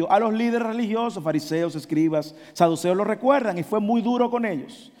refirió? A los líderes religiosos, fariseos, escribas, saduceos, lo recuerdan, y fue muy duro con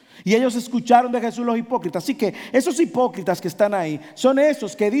ellos. Y ellos escucharon de Jesús los hipócritas. Así que esos hipócritas que están ahí son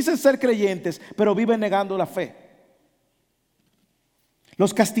esos que dicen ser creyentes, pero viven negando la fe.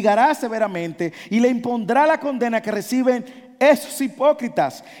 Los castigará severamente y le impondrá la condena que reciben esos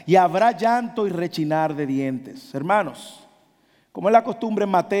hipócritas, y habrá llanto y rechinar de dientes. Hermanos, como es la costumbre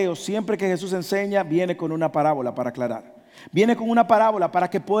en Mateo, siempre que Jesús enseña, viene con una parábola para aclarar. Viene con una parábola para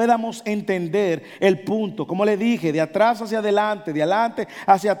que podamos entender el punto. Como le dije, de atrás hacia adelante, de adelante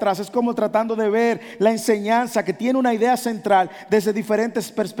hacia atrás. Es como tratando de ver la enseñanza que tiene una idea central desde diferentes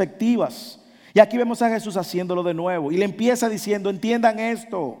perspectivas. Y aquí vemos a Jesús haciéndolo de nuevo. Y le empieza diciendo, entiendan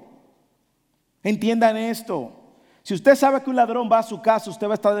esto. Entiendan esto. Si usted sabe que un ladrón va a su casa, usted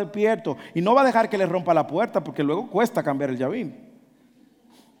va a estar despierto y no va a dejar que le rompa la puerta, porque luego cuesta cambiar el llavín.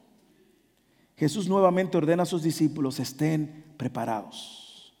 Jesús nuevamente ordena a sus discípulos, estén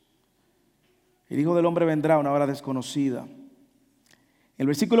preparados. El Hijo del Hombre vendrá a una hora desconocida. El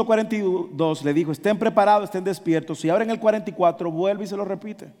versículo 42 le dijo, estén preparados, estén despiertos. Y ahora en el 44 vuelve y se lo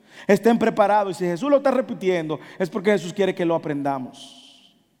repite. Estén preparados. Y si Jesús lo está repitiendo, es porque Jesús quiere que lo aprendamos.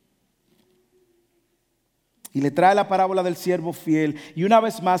 Y le trae la parábola del siervo fiel. Y una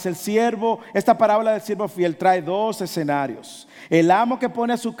vez más, esta parábola del siervo fiel trae dos escenarios. El amo que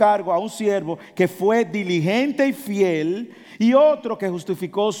pone a su cargo a un siervo que fue diligente y fiel, y otro que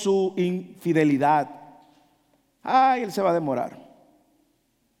justificó su infidelidad. Él se va a demorar.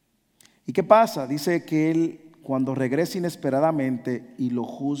 ¿Y qué pasa? Dice que él, cuando regresa inesperadamente, y lo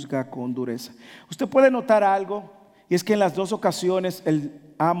juzga con dureza. Usted puede notar algo, y es que en las dos ocasiones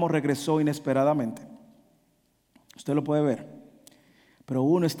el amo regresó inesperadamente. Usted lo puede ver. Pero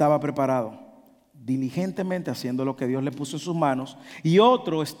uno estaba preparado, diligentemente haciendo lo que Dios le puso en sus manos, y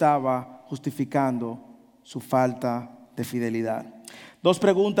otro estaba justificando su falta de fidelidad. Dos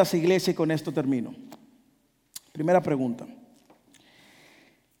preguntas, iglesia, y con esto termino. Primera pregunta.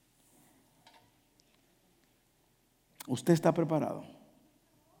 ¿Usted está preparado?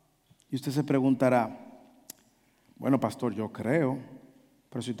 Y usted se preguntará, bueno, pastor, yo creo,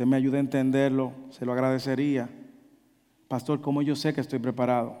 pero si usted me ayuda a entenderlo, se lo agradecería. Pastor, ¿cómo yo sé que estoy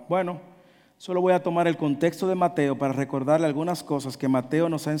preparado? Bueno, solo voy a tomar el contexto de Mateo para recordarle algunas cosas que Mateo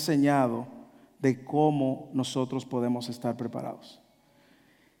nos ha enseñado de cómo nosotros podemos estar preparados.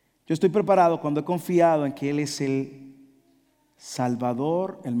 Yo estoy preparado cuando he confiado en que Él es el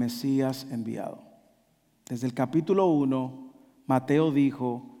Salvador, el Mesías enviado. Desde el capítulo 1, Mateo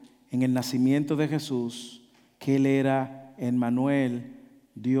dijo en el nacimiento de Jesús que Él era Emmanuel,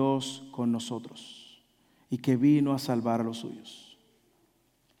 Dios con nosotros, y que vino a salvar a los suyos.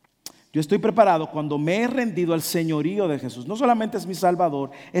 Yo estoy preparado cuando me he rendido al señorío de Jesús. No solamente es mi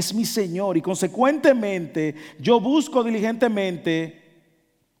Salvador, es mi Señor, y consecuentemente yo busco diligentemente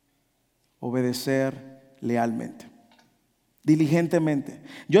obedecer lealmente. Diligentemente.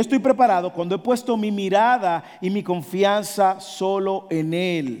 Yo estoy preparado cuando he puesto mi mirada y mi confianza solo en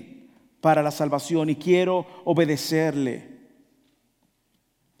Él para la salvación y quiero obedecerle.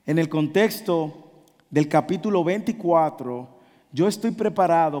 En el contexto del capítulo 24, yo estoy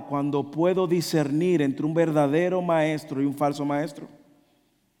preparado cuando puedo discernir entre un verdadero maestro y un falso maestro.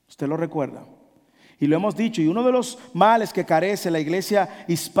 ¿Usted lo recuerda? Y lo hemos dicho, y uno de los males que carece la iglesia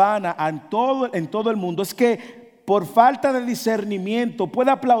hispana en todo el mundo es que por falta de discernimiento puede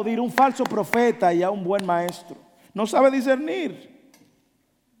aplaudir un falso profeta y a un buen maestro. No sabe discernir.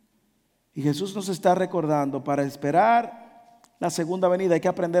 Y Jesús nos está recordando, para esperar la segunda venida hay que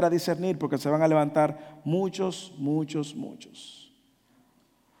aprender a discernir, porque se van a levantar muchos.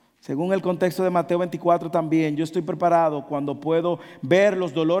 Según el contexto de Mateo 24 también, yo estoy preparado cuando puedo ver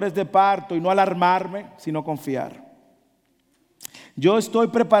los dolores de parto y no alarmarme, sino confiar. Yo estoy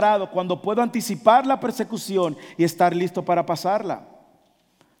preparado cuando puedo anticipar la persecución y estar listo para pasarla.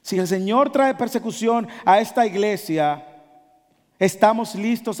 Si el Señor trae persecución a esta iglesia, estamos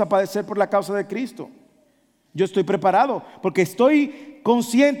listos a padecer por la causa de Cristo. Yo estoy preparado porque estoy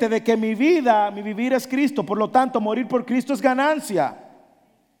consciente de que mi vivir es Cristo. Por lo tanto, morir por Cristo es ganancia.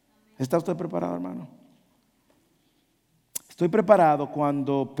 ¿Está usted preparado, hermano? Estoy preparado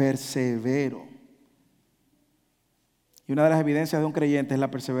cuando persevero. Y una de las evidencias de un creyente es la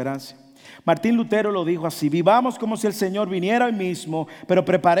perseverancia. Martín Lutero lo dijo así: vivamos como si el Señor viniera hoy mismo, pero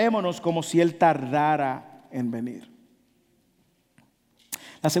preparémonos como si Él tardara en venir.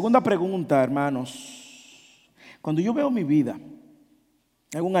 La segunda pregunta, hermanos, cuando yo veo mi vida,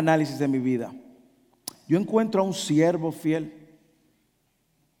 hago un análisis de mi vida, yo encuentro a un siervo fiel.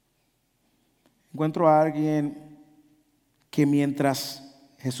 Encuentro a alguien que mientras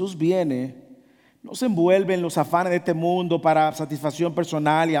Jesús viene, no se envuelve en los afanes de este mundo para satisfacción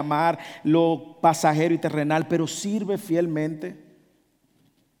personal y amar lo pasajero y terrenal, pero sirve fielmente.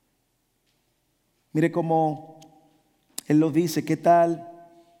 Mire cómo Él lo dice. ¿Qué tal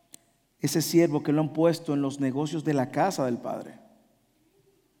ese siervo que lo han puesto en los negocios de la casa del Padre?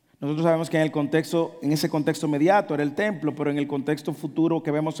 Nosotros sabemos que en ese contexto inmediato era el templo, pero en el contexto futuro que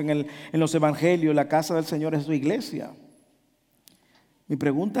vemos en los evangelios, la casa del Señor es su iglesia. Mi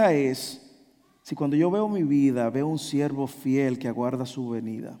pregunta es, si cuando yo veo mi vida, veo un siervo fiel que aguarda su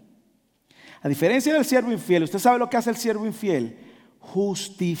venida. A diferencia del siervo infiel, ¿usted sabe lo que hace el siervo infiel?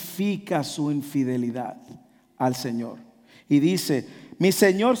 Justifica su infidelidad al Señor. Y dice, mi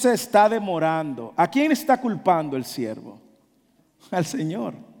Señor se está demorando. ¿A quién está culpando el siervo? Al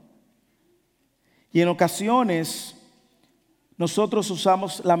Señor. Y en ocasiones nosotros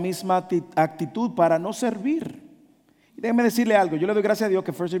usamos la misma actitud para no servir. Y déjeme decirle algo, yo le doy gracias a Dios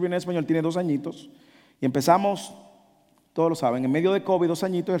que First Serving en Español tiene 2 añitos y empezamos, todos lo saben, en medio de COVID, 2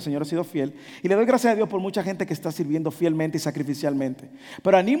 añitos, el Señor ha sido fiel. Y le doy gracias a Dios por mucha gente que está sirviendo fielmente y sacrificialmente.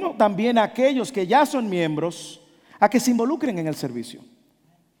 Pero animo también a aquellos que ya son miembros a que se involucren en el servicio.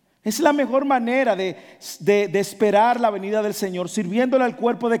 Es la mejor manera de esperar la venida del Señor, sirviéndole al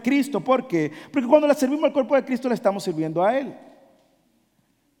cuerpo de Cristo. ¿Por qué? Porque cuando le servimos al cuerpo de Cristo, le estamos sirviendo a Él.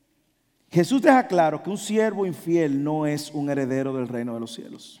 Jesús deja claro que un siervo infiel no es un heredero del reino de los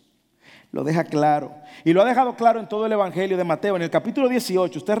cielos. Lo deja claro. Y lo ha dejado claro en todo el evangelio de Mateo. En el capítulo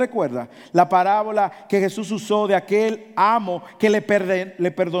 18, usted recuerda la parábola que Jesús usó de aquel amo que le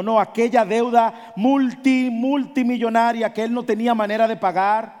perdonó aquella deuda multimillonaria que él no tenía manera de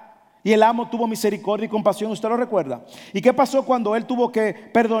pagar. Y el amo tuvo misericordia y compasión. ¿Usted lo recuerda? ¿Y qué pasó cuando él tuvo que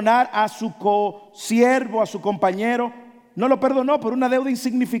perdonar a su consiervo, a su compañero? No lo perdonó por una deuda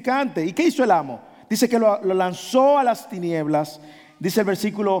insignificante. ¿Y qué hizo el amo? Dice que lo lanzó a las tinieblas. Dice el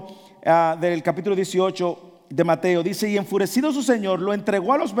versículo del capítulo 18, de Mateo dice: y enfurecido su señor lo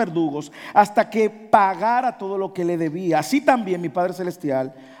entregó a los verdugos hasta que pagara todo lo que le debía. Así también mi Padre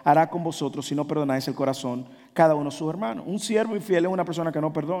Celestial hará con vosotros si no perdonáis el corazón cada uno a su hermano. Un siervo infiel es una persona que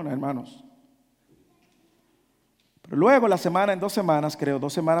no perdona, hermanos. Pero luego en 2 semanas, creo,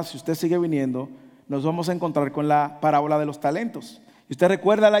 2 semanas, si usted sigue viniendo, nos vamos a encontrar con la parábola de los talentos. ¿Y usted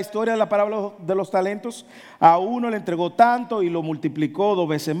recuerda la historia de la parábola de los talentos? A uno le entregó tanto y lo multiplicó 2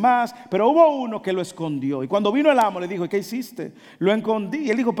 veces más, pero hubo uno que lo escondió. Y cuando vino el amo le dijo: ¿y qué hiciste? Lo escondí. Y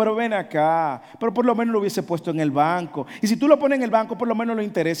él dijo: pero ven acá, pero por lo menos lo hubiese puesto en el banco. Y si tú lo pones en el banco, por lo menos lo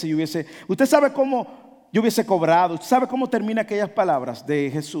interesa. Usted sabe cómo yo hubiese cobrado. Usted sabe cómo termina aquellas palabras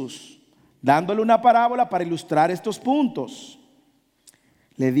de Jesús, dándole una parábola para ilustrar estos puntos.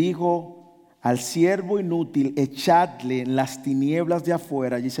 Le dijo al siervo inútil: echadle en las tinieblas de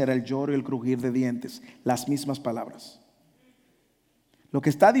afuera, allí será el lloro y el crujir de dientes. Las mismas palabras. Lo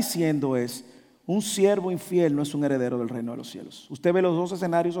que está diciendo es: un siervo infiel no es un heredero del reino de los cielos. Usted ve los 2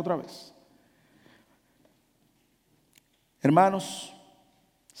 escenarios otra vez. Hermanos,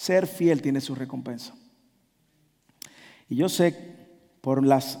 ser fiel tiene su recompensa. Y yo sé, por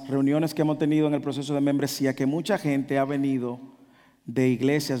las reuniones que hemos tenido en el proceso de membresía, que mucha gente ha venido de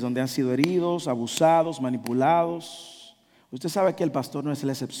iglesias donde han sido heridos, abusados, manipulados. Usted sabe que el pastor no es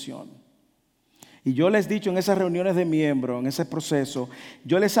la excepción. Y yo les he dicho en esas reuniones de miembros, en ese proceso,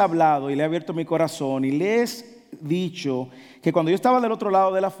 yo les he hablado y le he abierto mi corazón y les he dicho que cuando yo estaba del otro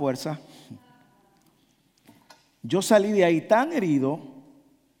lado de la fuerza, yo salí de ahí tan herido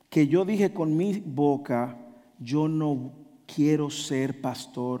que yo dije con mi boca: yo no quiero ser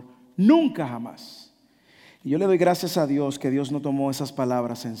pastor nunca jamás. Y yo le doy gracias a Dios que Dios no tomó esas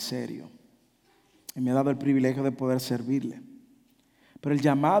palabras en serio y me ha dado el privilegio de poder servirle. Pero el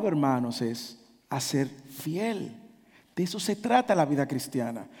llamado, hermanos, es a ser fiel. De eso se trata la vida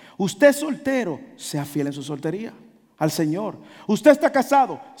cristiana. Usted es soltero, sea fiel en su soltería al Señor. Usted está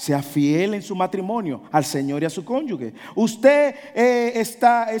casado, sea fiel en su matrimonio al Señor y a su cónyuge. Usted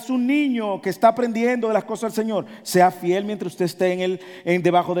es un niño que está aprendiendo de las cosas del Señor, sea fiel mientras usted esté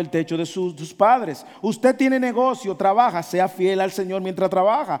debajo del techo de sus padres. Usted tiene negocio, trabaja, sea fiel al Señor mientras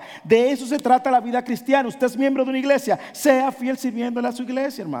trabaja. De eso se trata la vida cristiana. Usted es miembro de una iglesia, sea fiel sirviéndole a su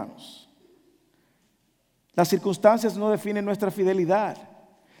iglesia, hermanos. Las circunstancias no definen nuestra fidelidad.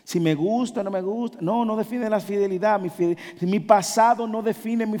 Si me gusta o no me gusta, no define la fidelidad. Mi pasado no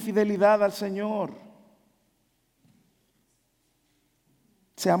define mi fidelidad al Señor.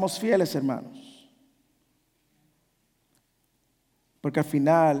 Seamos fieles, hermanos, porque al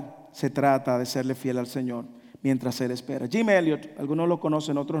final se trata de serle fiel al Señor mientras Él espera. Jim Elliot, algunos lo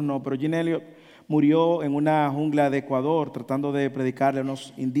conocen, otros no, pero Jim Elliot murió en una jungla de Ecuador tratando de predicarle a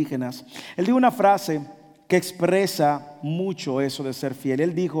unos indígenas. Él dijo una frase que expresa mucho eso de ser fiel.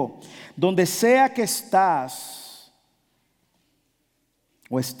 Él dijo: donde sea que estás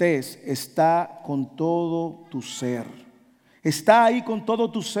o estés, está con todo tu ser. Está ahí con todo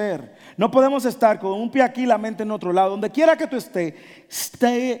tu ser. No podemos estar con un pie aquí y la mente en otro lado. Donde quiera que tú estés,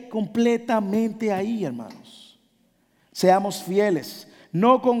 esté completamente ahí, hermanos. Seamos fieles.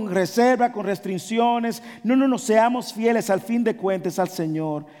 No con reserva, con restricciones. No, seamos fieles al fin de cuentas al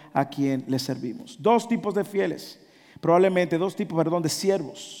Señor a quien le servimos. 2 tipos de fieles. Probablemente 2 tipos, de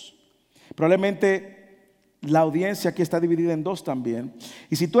siervos. Probablemente la audiencia aquí está dividida en 2 también.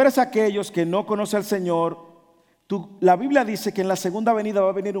 Y si tú eres aquellos que no conocen al Señor, la Biblia dice que en la segunda venida va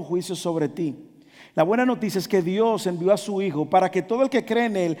a venir un juicio sobre ti. La buena noticia es que Dios envió a su Hijo para que todo el que cree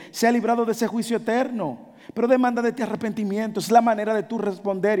en Él sea librado de ese juicio eterno. Pero demanda de ti arrepentimiento. Es la manera de tú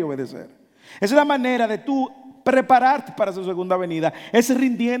responder y obedecer. Es la manera de tú prepararte para su segunda venida. Es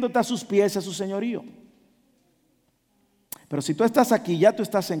rindiéndote a sus pies, a su señorío. Pero si tú estás aquí, ya tú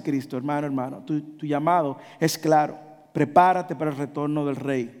estás en Cristo, hermano. Tu llamado es claro. Prepárate para el retorno del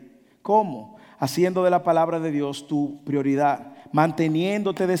Rey. ¿Cómo? Haciendo de la palabra de Dios tu prioridad.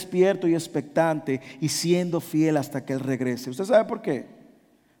 Manteniéndote despierto y expectante y siendo fiel hasta que Él regrese. ¿Usted sabe por qué?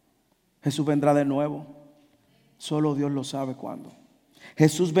 Jesús vendrá de nuevo. Solo Dios lo sabe cuándo.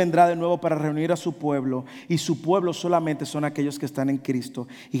 Jesús vendrá de nuevo para reunir a su pueblo, y su pueblo solamente son aquellos que están en Cristo.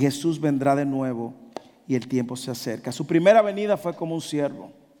 Y Jesús vendrá de nuevo y el tiempo se acerca. Su primera venida fue como un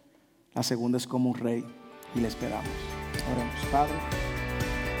siervo, la segunda es como un rey y le esperamos. Oremos. Padre,